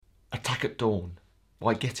Attack at dawn.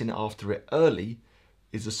 Why getting after it early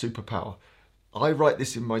is a superpower. I write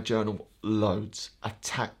this in my journal loads.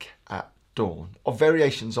 Attack at dawn. Or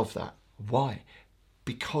variations of that. Why?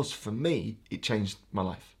 Because for me, it changed my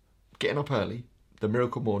life. Getting up early, the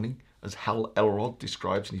miracle morning, as Hal Elrod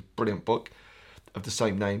describes in his brilliant book of the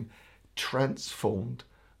same name, transformed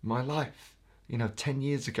my life. 10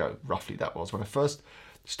 years ago, roughly that was, when I first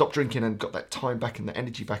stopped drinking and got that time back and the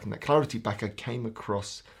energy back and that clarity back, I came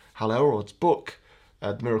across Hal Elrod's book,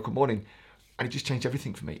 The Miracle Morning, and it just changed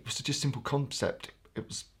everything for me. It was such a simple concept. It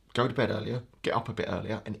was go to bed earlier, get up a bit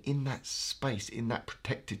earlier, and in that space, in that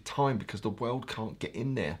protected time, because the world can't get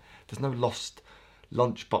in there. There's no lost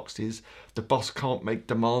lunch boxes. The boss can't make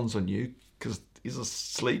demands on you because he's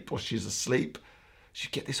asleep or she's asleep. You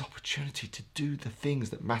get this opportunity to do the things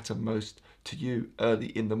that matter most to you early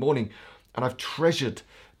in the morning. And I've treasured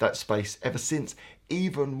that space ever since,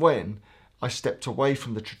 even when I stepped away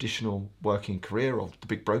from the traditional working career or the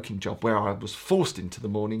big broking job where I was forced into the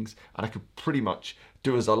mornings and I could pretty much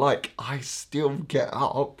do as I like. I still get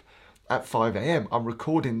up at 5 a.m. I'm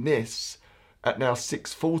recording this at now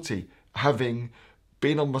 6:40, having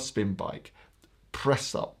been on my spin bike,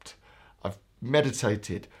 press upped, I've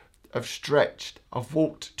meditated, I've stretched, I've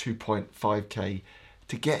walked 2.5k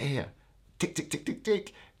to get here. Tick, tick, tick, tick,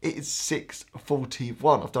 tick. It is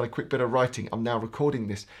 6:41. I've done a quick bit of writing. I'm now recording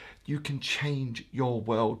this. You can change your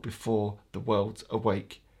world before the world's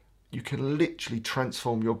awake. You can literally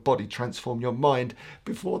transform your body, transform your mind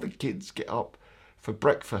before the kids get up for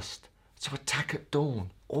breakfast. So attack at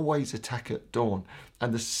dawn. Always attack at dawn.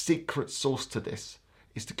 And the secret sauce to this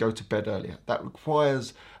is to go to bed earlier. That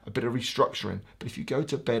requires a bit of restructuring. But if you go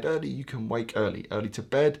to bed early, you can wake early. Early to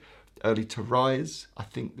bed, early to rise. I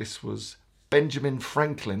think this was Benjamin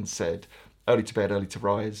Franklin said, early to bed, early to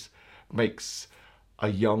rise makes a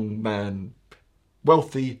young man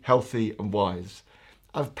wealthy, healthy, and wise.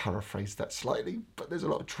 I've paraphrased that slightly, but there's a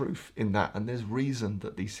lot of truth in that. And there's reason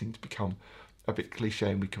that these things become a bit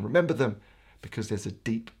cliche and we can remember them because there's a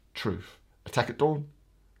deep truth. Attack at dawn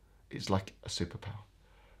is like a superpower.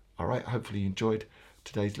 All right, hopefully you enjoyed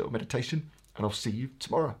today's little meditation and I'll see you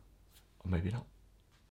tomorrow. Or maybe not.